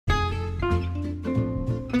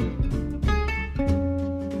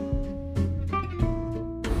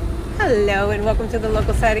Hello and welcome to the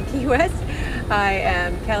local side of Key West. I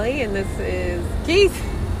am Kelly and this is Keith.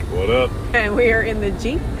 What up? And we are in the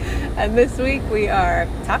Jeep. And this week we are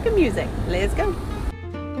talking music. Let's go.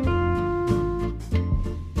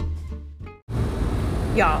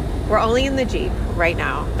 Y'all, we're only in the Jeep right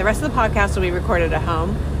now. The rest of the podcast will be recorded at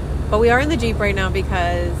home. But we are in the Jeep right now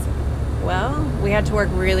because, well, we had to work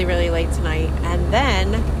really, really late tonight. And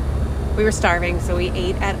then we were starving, so we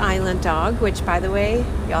ate at Island Dog, which, by the way,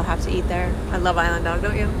 y'all have to eat there. I love Island Dog,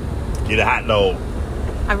 don't you? Get a hot dog.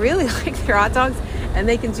 I really like their hot dogs, and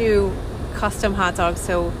they can do custom hot dogs,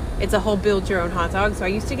 so it's a whole build-your-own hot dog. So I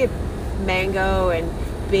used to get mango and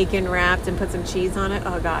bacon wrapped and put some cheese on it.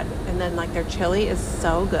 Oh, God. And then, like, their chili is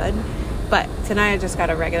so good. But tonight I just got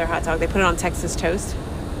a regular hot dog. They put it on Texas toast.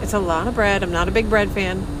 It's a lot of bread. I'm not a big bread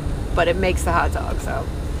fan, but it makes the hot dog, so...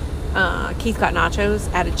 Keith got nachos,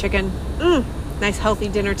 added chicken. Nice healthy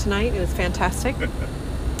dinner tonight. It was fantastic.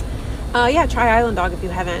 Yeah, try Island Dog if you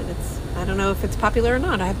haven't. I don't know if it's popular or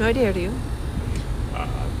not. I have no idea. Do you? I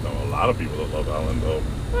know a lot of people that love Island Dog.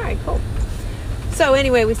 All right, cool. So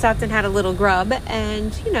anyway, we stopped and had a little grub,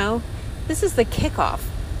 and this is the kickoff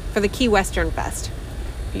for the Key Western Fest.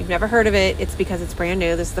 If you've never heard of it, it's because it's brand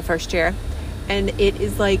new. This is the first year, and it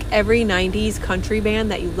is like every '90s country band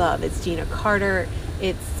that you love. It's Gina Carter.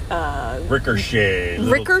 It's Ricochet.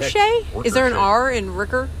 Ricochet? Is there an R in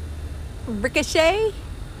Ricochet?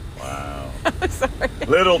 Wow. I'm sorry.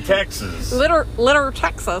 Little Texas. Little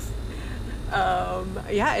Texas.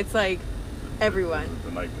 Yeah, it's like everyone.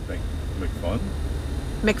 The night to think McFun.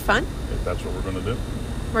 McFun? If that's what we're going to do.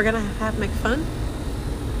 We're going to have McFun?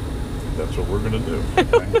 That's what we're going to do. I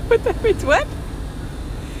don't know what that means. What?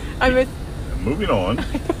 Moving on. I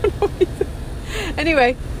don't know.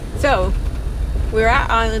 Anyway, so... we were at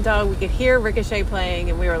Island Dog. We could hear Ricochet playing,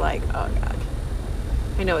 and we were like, oh, God.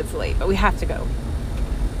 I know it's late, but we have to go.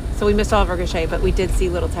 So we missed all of Ricochet, but we did see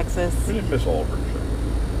Little Texas. We didn't miss all of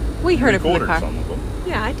Ricochet. We heard it from the car. Some of them.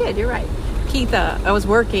 Yeah, I did. You're right. Keith, I was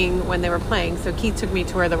working when they were playing, so Keith took me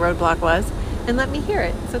to where the roadblock was and let me hear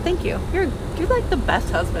it. So thank you. You're like the best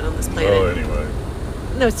husband on this planet. Oh, anyway.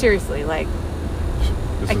 No, seriously, like...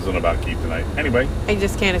 This isn't about Keith tonight. Anyway. I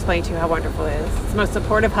just can't explain to you how wonderful it is. It's the most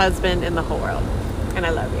supportive husband in the whole world. And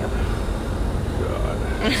I love you. God.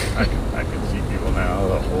 I can see people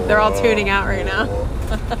now. They're all tuning out right now.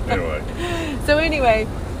 Anyway.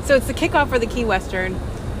 So it's the kickoff for the Key Western,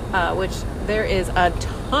 which there is a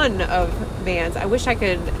ton of bands. I wish I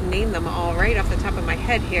could name them all right off the top of my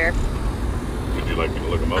head here. Would you like me to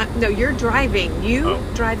look them up? No, you're driving. You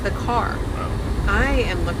drive the car. Oh. I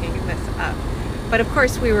am looking this up. But of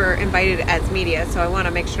course we were invited as media, so I want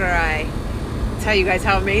to make sure I tell you guys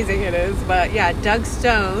how amazing it is. But yeah, Doug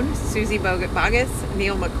Stone, Susie Bogus,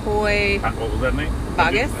 Neil McCoy. What was that name?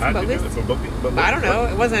 Bogus? Bogus? I don't know.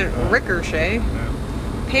 It wasn't Ricochet.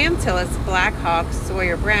 Yeah. Pam Tillis, Black Hawk,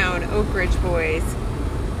 Sawyer Brown, Oak Ridge Boys.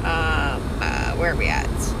 Where are we at?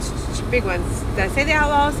 Big ones. Did I say the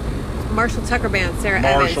Outlaws? Marshall Tucker Band, Sarah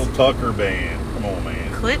Evans. Marshall Tucker Band. Come on,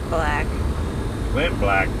 man. Clint Black,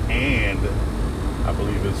 and I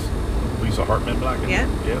believe it's Lisa Hartman Black. Yeah.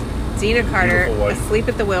 Yeah. Dina Carter, Asleep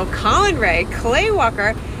at the Wheel, Colin Ray, Clay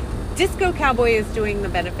Walker. Disco Cowboy is doing the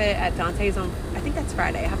benefit at Dante's on, I think that's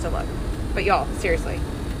Friday. I have to look. But y'all, seriously,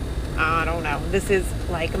 I don't know. This is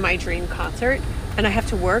like my dream concert, and I have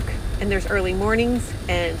to work, and there's early mornings,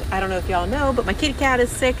 and I don't know if y'all know, but my kitty cat is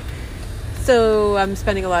sick, so I'm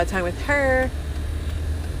spending a lot of time with her.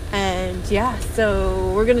 And yeah,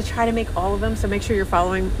 so we're going to try to make all of them, so make sure you're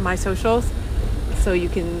following my socials so you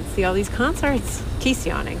can see all these concerts. Keith's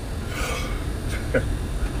yawning.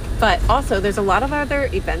 But also, there's a lot of other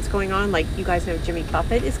events going on. Like, you guys know Jimmy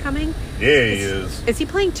Buffett is coming. Yeah, he is. Is he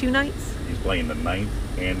playing 2 nights? He's playing the 9th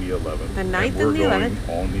and the 11th. The 9th and the 11th?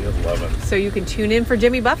 On the 11th. So you can tune in for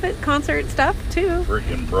Jimmy Buffett concert stuff, too.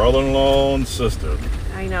 Freaking brother-in-law and sister.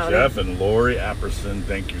 I know. Jeff and Lori Apperson,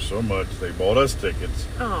 thank you so much. They bought us tickets.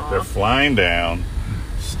 Aww. They're flying down,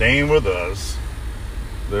 staying with us.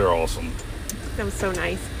 They're awesome. That was so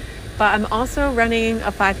nice. But I'm also running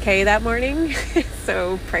a 5K that morning,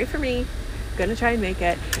 so pray for me. Gonna try and make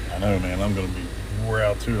it. I know, man. I'm gonna be wore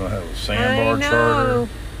out too. I have a sandbar charter.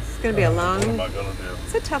 It's gonna be a long. What am I gonna do?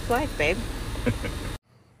 It's a tough life, babe.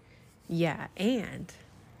 Yeah, and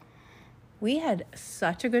we had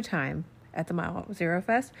such a good time at the Mile Zero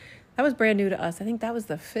Fest. That was brand new to us. I think that was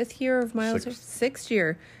the 5th year of Mile Zero. 6th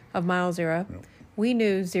year of Mile Zero. Yep. We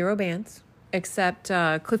knew 0 bands, except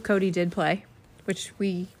Cliff Cody did play, which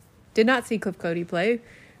we did not see Cliff Cody play,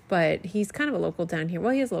 but he's kind of a local down here.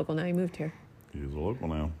 Well, he is local now. He moved here. He's a local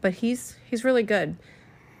now. But he's really good.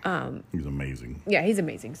 He's amazing. Yeah, he's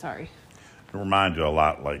amazing. Sorry. reminds you a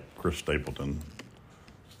lot like Chris Stapleton.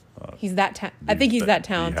 He's that. I think he's that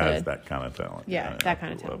talented. He has that kind of talent. Yeah, that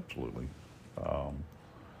kind of talent. Absolutely.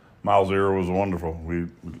 Mile Zero was wonderful. We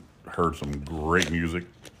heard some great music.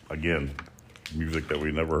 Again, music that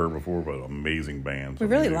we never heard before, but amazing bands. We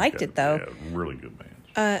really liked it, though. Yeah, really good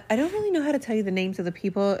bands. I don't really know how to tell you the names of the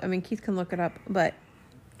people. I mean, Keith can look it up, but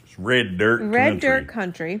It's Red Dirt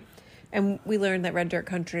Country. And we learned that Red Dirt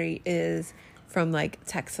Country is from like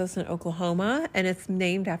Texas and Oklahoma, and it's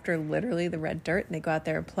named after literally the red dirt, and they go out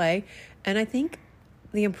there and play. And I think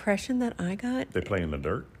the impression that I got... They play in the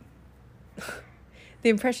dirt? The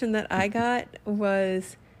impression that I got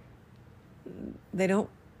was they don't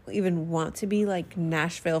even want to be like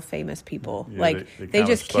Nashville famous people. Yeah, like they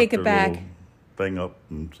just stuck kick it their back. little thing up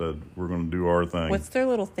and said, we're going to do our thing. What's their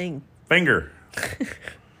little thing? Finger.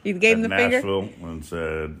 You gave them the Nashville finger? and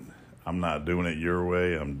said, I'm not doing it your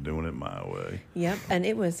way, I'm doing it my way. Yep, and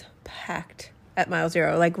it was packed at Mile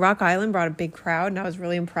Zero. Like Rock Island brought a big crowd, and I was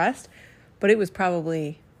really impressed. But it was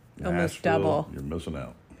probably almost Nashville, double. You're missing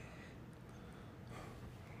out.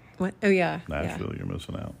 What? Oh, yeah. Nashville, you're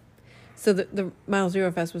missing out. So the Mile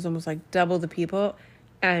Zero Fest was almost like double the people,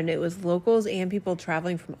 and it was locals and people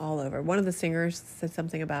traveling from all over. One of the singers said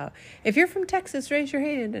something about, if you're from Texas, raise your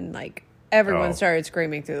hand, and like everyone started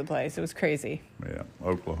screaming through the place. It was crazy. Yeah,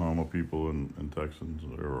 Oklahoma people and Texans,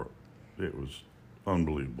 it was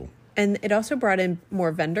unbelievable. And it also brought in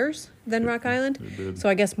more vendors than Rock Island. It did. So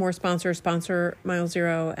I guess more sponsors sponsor Mile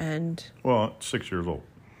Zero, and... Well, it's 6 years old.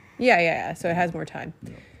 Yeah. So it has more time.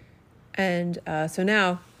 Yeah. And so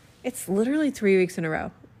now it's literally 3 weeks in a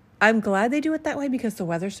row. I'm glad they do it that way because the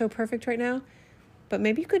weather's so perfect right now. But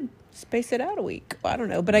maybe you could space it out a week. Well, I don't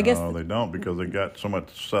know. But I guess... No, they don't because they got so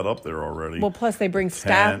much set up there already. Well, plus they bring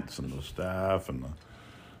staff. Tents and the staff and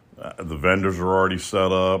the vendors are already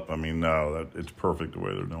set up. I mean, no, it's perfect the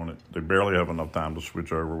way they're doing it. They barely have enough time to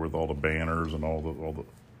switch over with all the banners and all the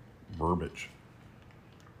verbiage.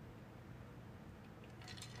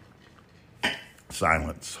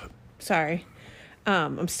 Silence. Sorry.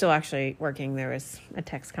 I'm still actually working. There was a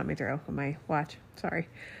text coming through on my watch. Sorry.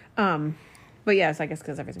 But yes, I guess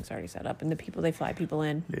because everything's already set up and the people, they fly people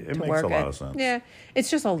in It to makes work a lot of sense. Yeah,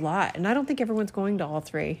 it's just a lot. And I don't think everyone's going to all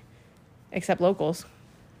three, except locals.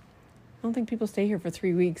 I don't think people stay here for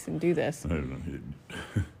 3 weeks and do this.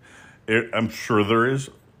 I'm sure there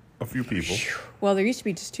is a few people. Well, there used to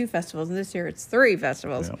be just 2 festivals, and this year it's 3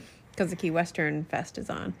 festivals Yeah. because the Key Western Fest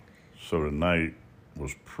is on. So tonight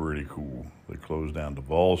was pretty cool. They closed down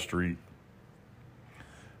Duval Street.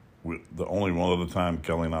 The only one other time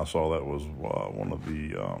Kelly and I saw that was one of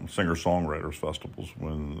the singer-songwriters festivals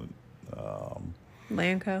when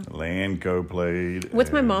Landco played.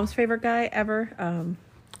 What's my mom's favorite guy ever? I don't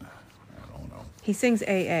know. He sings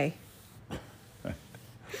AA.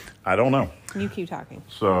 I don't know. You keep talking.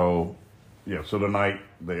 So tonight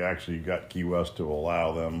they actually got Key West to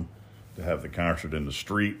allow them to have the concert in the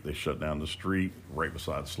street. They shut down the street right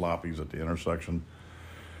beside Sloppy's at the intersection.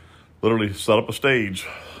 Literally set up a stage,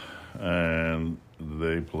 and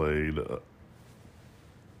they played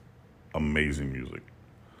amazing music.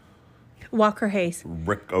 Walker Hayes.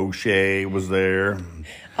 Rick O'Shea was there.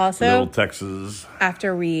 Also, Little Texas.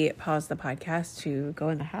 after we paused the podcast to go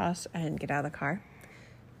in the house and get out of the car,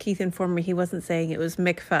 Keith informed me he wasn't saying it was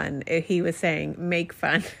make fun. He was saying make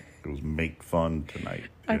fun. It was make fun tonight.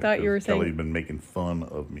 I thought you were saying... Kelly had been making fun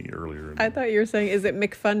of me earlier. I thought you were saying, is it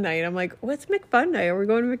McFun night? I'm like, what's McFun night? Are we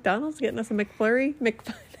going to McDonald's getting us a McFlurry?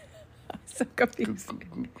 McFun. I'm so confused.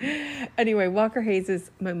 Anyway, Walker Hayes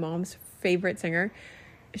is my mom's favorite singer.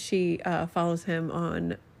 She follows him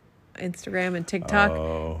on Instagram and TikTok.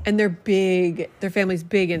 Oh. And they're big. Their family's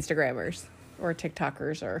big Instagrammers or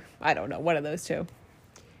TikTokers or I don't know, one of those two.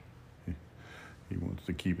 He wants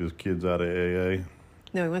to keep his kids out of AA.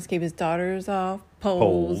 No, he wants to keep his daughters off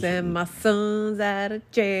poles and my son's out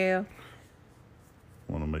of jail.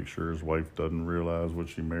 Want to make sure his wife doesn't realize what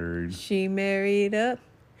she married. She married up.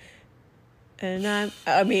 And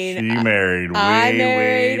She married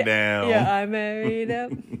way down. Yeah, I married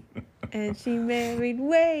up. And she married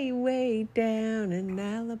way, way down in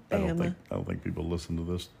Alabama. I don't think people listen to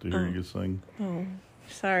this to hear you sing. Oh,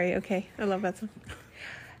 sorry. Okay. I love that song.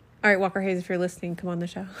 All right, Walker Hayes, if you're listening, come on the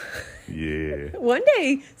show. Yeah. One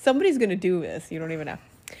day, somebody's going to do this. You don't even know.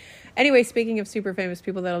 Anyway, speaking of super famous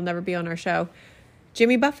people that'll never be on our show,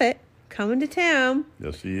 Jimmy Buffett coming to town.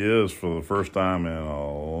 Yes, he is for the first time in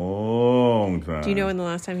a long time. Do you know when the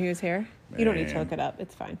last time he was here? Man. You don't need to look it up.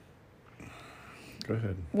 It's fine. Go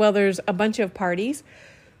ahead. Well, there's a bunch of parties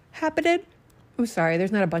happening. I'm sorry,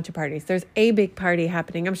 there's not a bunch of parties. There's a big party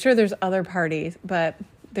happening. I'm sure there's other parties, but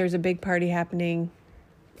there's a big party happening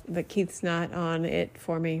but Keith's not on it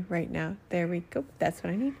for me right now. There we go. That's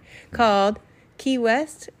what I need. Called Key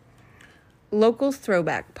West Locals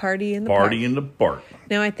Throwback Party in the Park. Party in the Park.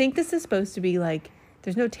 Now, I think this is supposed to be like,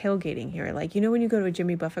 there's no tailgating here. Like, you know when you go to a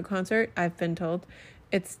Jimmy Buffett concert, I've been told,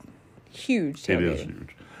 it's huge tailgating. It is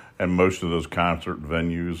huge. And most of those concert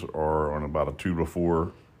venues are on about a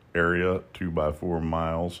 2-4 area, 2x4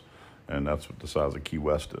 miles, and that's what the size of Key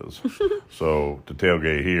West is. So to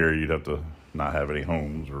tailgate here, you'd have to not have any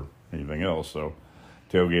homes or anything else. So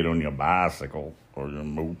tailgate on your bicycle or your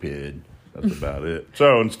moped. That's about it.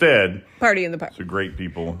 So instead, Party in the Park. It's a great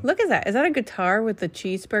people. Look at that. Is that a guitar with the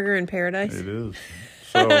cheeseburger in paradise? It is.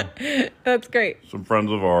 So that's great. Some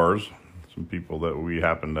friends of ours, some people that we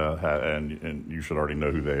happen to have, and you should already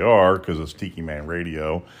know who they are because it's Tiki Man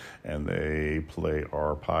Radio, and they play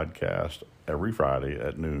our podcast every Friday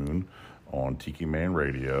at noon on Tiki Man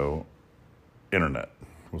Radio Internet.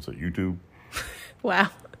 What's it, YouTube? Wow.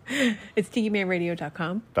 It's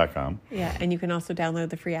tikimanradio.com. .com. Yeah, and you can also download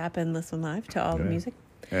the free app and listen live to all the music.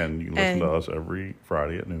 And you can listen to us every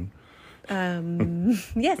Friday at noon.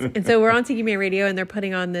 Yes, and so we're on Tiki Man Radio, and they're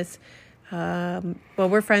putting on this,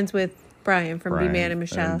 we're friends with Brian from B-Man and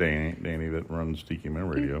Michelle. And Danny that runs Tiki Man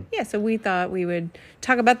Radio. Yeah, so we thought we would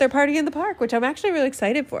talk about their party in the park, which I'm actually really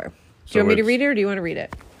excited for. Do you want me to read it, or do you want to read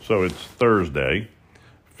it? So it's Thursday,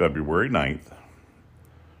 February 9th,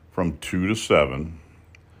 from 2 to 7.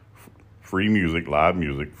 Free music, live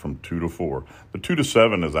music from 2 to 4. The 2 to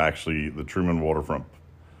 7 is actually the Truman Waterfront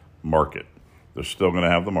Market. They're still going to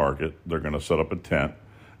have the market. They're going to set up a tent,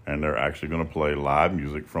 and they're actually going to play live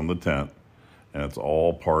music from the tent, and it's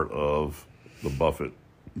all part of the Buffett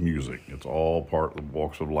music. It's all part of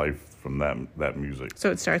walks of life from that music.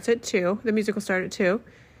 So it starts at 2. The music will start at 2.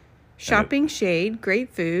 Shopping, shade, great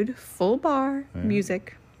food, full bar,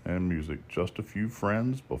 music. And music. Just a few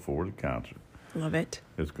friends before the concert. Love it.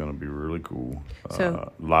 It's going to be really cool.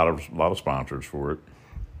 So a lot of sponsors for it.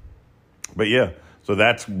 But yeah, so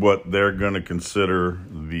that's what they're going to consider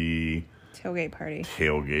the tailgate party.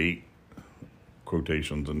 Tailgate,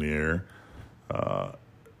 quotations in the air.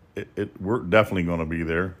 We're definitely going to be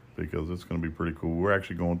there because it's going to be pretty cool. We're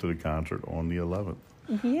actually going to the concert on the 11th.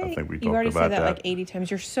 Yay. I think we talked about that. You already said that like 80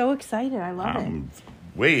 times. You're so excited. I love it. I'm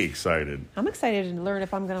way excited. I'm excited to learn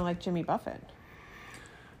if I'm going to like Jimmy Buffett.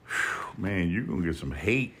 Man, you're going to get some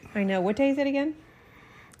hate. I know. What day is it again?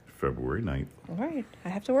 February 9th. All right. I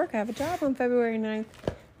have to work. I have a job on February 9th.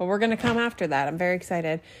 Well, we're going to come after that. I'm very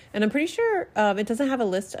excited. And I'm pretty sure it doesn't have a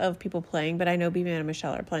list of people playing, but I know B-Man and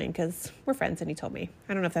Michelle are playing because we're friends and he told me.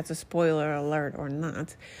 I don't know if that's a spoiler alert or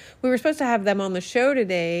not. We were supposed to have them on the show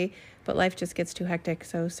today, but life just gets too hectic.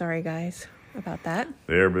 So sorry, guys, about that.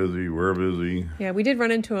 They're busy. We're busy. Yeah, we did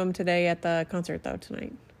run into them today at the concert, though,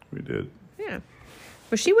 tonight. We did. Yeah.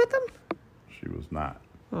 Was she with them? She was not.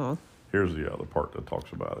 Oh. Here's the other part that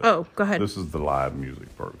talks about it. Oh, go ahead. This is the live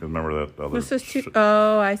music part. Because remember that other... This is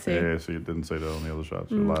oh, I see. Yeah, see, it didn't say that on the other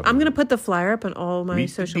shots. I'm going to put the flyer up on all my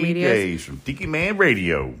social media. DJs from Tiki Man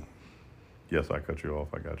Radio. Yes, I cut you off.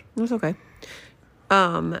 I got you. That's okay.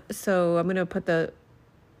 So I'm going to put the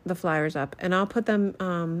flyers up. And I'll put them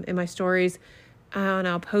in my stories. And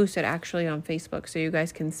I'll post it actually on Facebook so you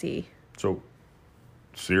guys can see. So,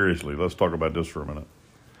 seriously, let's talk about this for a minute.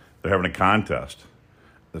 They're having a contest.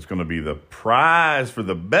 It's going to be the prize for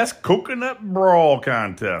the best coconut brawl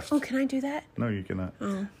contest. Oh, can I do that? No, you cannot.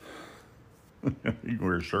 Oh. You can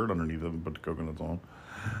wear a shirt underneath it and put the coconuts on.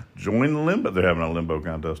 Join the limbo. They're having a limbo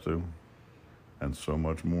contest, too. And so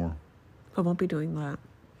much more. I won't be doing that.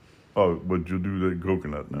 Oh, would you do the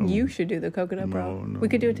coconut? No. You should do the coconut brawl. No, we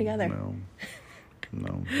could do it together.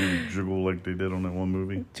 No. Do jiggle like they did on that one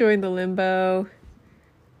movie. Join the limbo.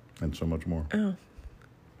 And so much more. Oh.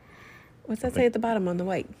 What's that say at the bottom on the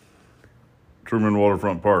white? Truman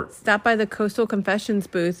Waterfront Park. Stop by the Coastal Confessions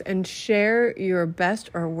booth and share your best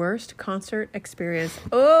or worst concert experience.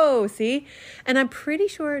 Oh, see? And I'm pretty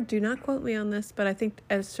sure, do not quote me on this, but I think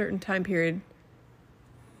at a certain time period,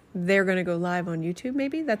 they're going to go live on YouTube,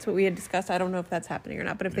 maybe? That's what we had discussed. I don't know if that's happening or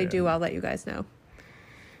not, but if they do, I'll let you guys know.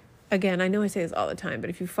 Again, I know I say this all the time, but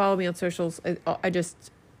if you follow me on socials,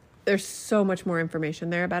 there's so much more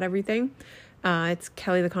information there about everything. It's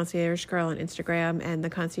Kelly the Concierge Girl on Instagram and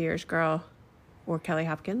the Concierge Girl or Kelly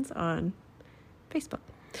Hopkins on Facebook.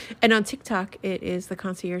 And on TikTok, it is the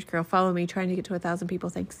Concierge Girl. Follow me, trying to get to 1,000 people.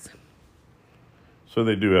 Thanks. So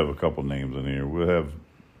they do have a couple names in here.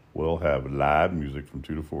 We'll have live music from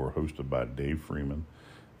 2 to 4, hosted by Dave Freeman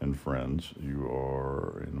and friends. You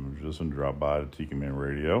are a musician, drop by to Tiki Man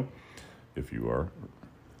Radio. If you are,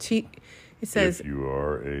 it says, if you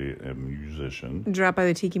are a musician, drop by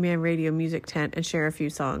the Tiki Man Radio music tent and share a few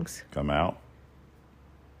songs. come out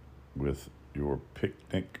with your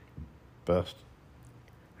picnic best.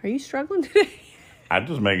 Are you struggling today? I'm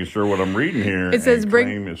just making sure what I'm reading here. It says and bring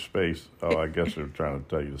claim is space. Oh, I guess they're trying to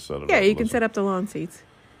tell you to set it up. Yeah, you can set up the lawn seats.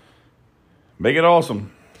 Make it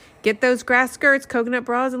awesome. Get those grass skirts, coconut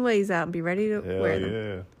bras, and lays out and be ready to wear them.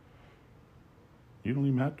 Yeah. You don't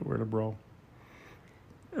even have to wear the bra.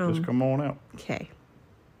 Just come on out. Okay.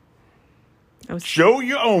 Show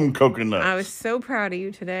your own coconuts. I was so proud of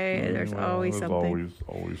you today. There's always something.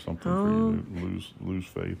 Always something for you to lose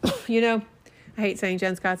faith. You know, I hate saying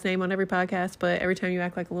Jen Scott's name on every podcast, but every time you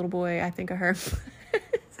act like a little boy, I think of her.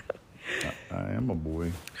 I am a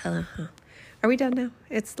boy. Are we done now?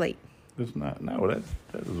 It's late. It's not. No, that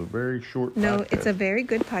is a very short podcast. No, it's a very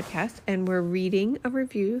good podcast, and we're reading a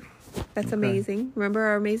review. That's amazing. Remember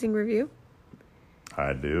our amazing review?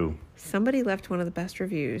 I do. Somebody left one of the best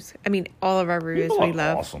reviews. I mean, all of our reviews People we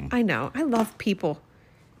love. Awesome. I know. I love people.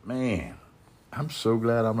 Man, I'm so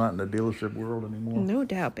glad I'm not in the dealership world anymore. No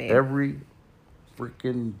doubt, babe. Every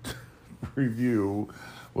freaking review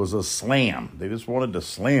was a slam. They just wanted to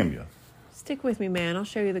slam you. Stick with me, man. I'll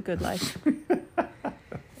show you the good life.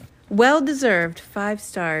 Well deserved. 5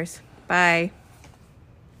 stars. By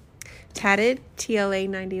Tatted,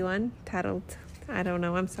 TLA91. Tattled. I don't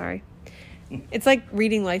know. I'm sorry. It's like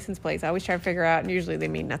reading license plates. I always try to figure out, and usually they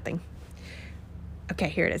mean nothing. Okay,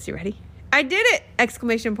 here it is. You ready? I did it!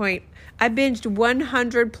 Exclamation point. I binged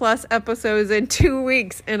 100 plus episodes in 2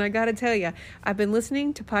 weeks, and I gotta tell you, I've been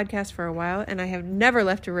listening to podcasts for a while, and I have never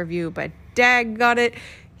left a review, but dag got it.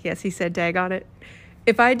 Yes, he said dag on it.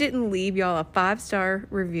 If I didn't leave y'all a 5-star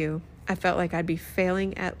review, I felt like I'd be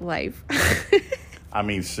failing at life. I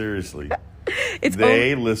mean, seriously.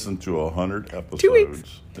 They listened to 100 episodes 2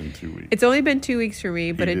 weeks. In 2 weeks. It's only been 2 weeks for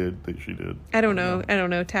me, but she did. I don't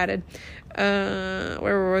know. Tatted.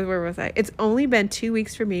 Where was I? It's only been 2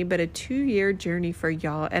 weeks for me, but a 2-year journey for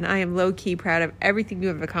y'all, and I am low-key proud of everything you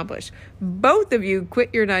have accomplished. Both of you quit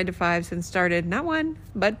your 9-to-5s and started not 1,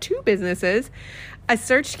 but 2 businesses. I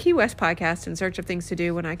searched Key West podcast in search of things to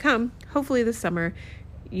do when I come. Hopefully this summer,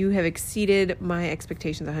 you have exceeded my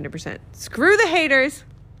expectations 100%. Screw the haters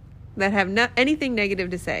that have not anything negative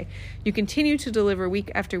to say. You continue to deliver week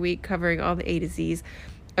after week, covering all the A to Z's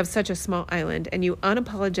of such a small island, and you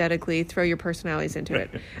unapologetically throw your personalities into it.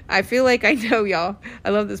 I feel like I know y'all.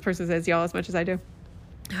 I love this person says y'all as much as I do.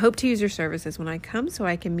 I hope to use your services when I come so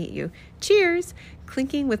I can meet you. Cheers!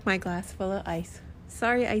 Clinking with my glass full of ice.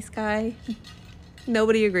 Sorry, Ice Guy.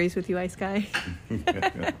 Nobody agrees with you, Ice Guy.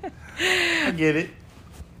 I get it.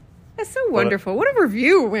 That's so wonderful. What a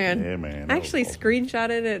review, man. Yeah, man. I actually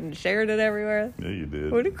screenshotted it and shared it everywhere. Yeah, you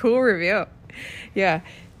did. What a cool review. Yeah.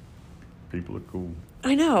 People are cool.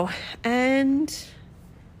 I know. And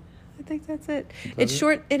I think that's it. It's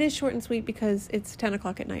short. It is short and sweet because it's 10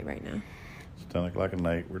 o'clock at night right now. It's 10 o'clock at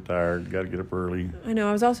night. We're tired. Got to get up early. I know.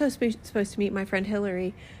 I was also supposed to meet my friend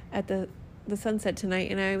Hillary at the Sunset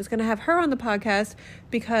tonight, and I was going to have her on the podcast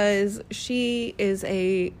because she's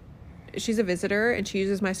a visitor and she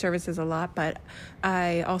uses my services a lot, but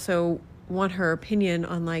I also want her opinion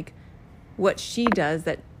on like what she does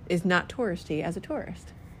that is not touristy as a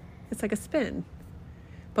tourist. It's like a spin.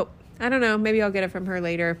 But I don't know, maybe I'll get it from her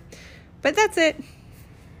later. But that's it.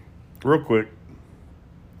 Real quick,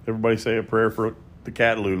 everybody say a prayer for the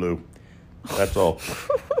cat Lulu. That's all.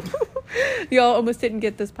 Y'all almost didn't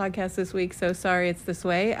get this podcast this week, so sorry it's this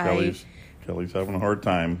way. Kelly's having a hard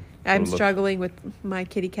time. I'm struggling with my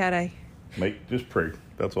kitty cat. Just pray.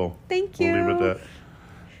 That's all. Thank you. We'll leave it at that.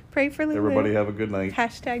 Pray for Lulu. Everybody have a good night.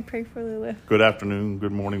 # pray for Lulu. Good afternoon,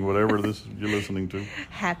 good morning, whatever this you're listening to.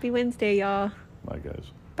 Happy Wednesday, y'all. Bye, guys.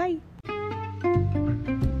 Bye.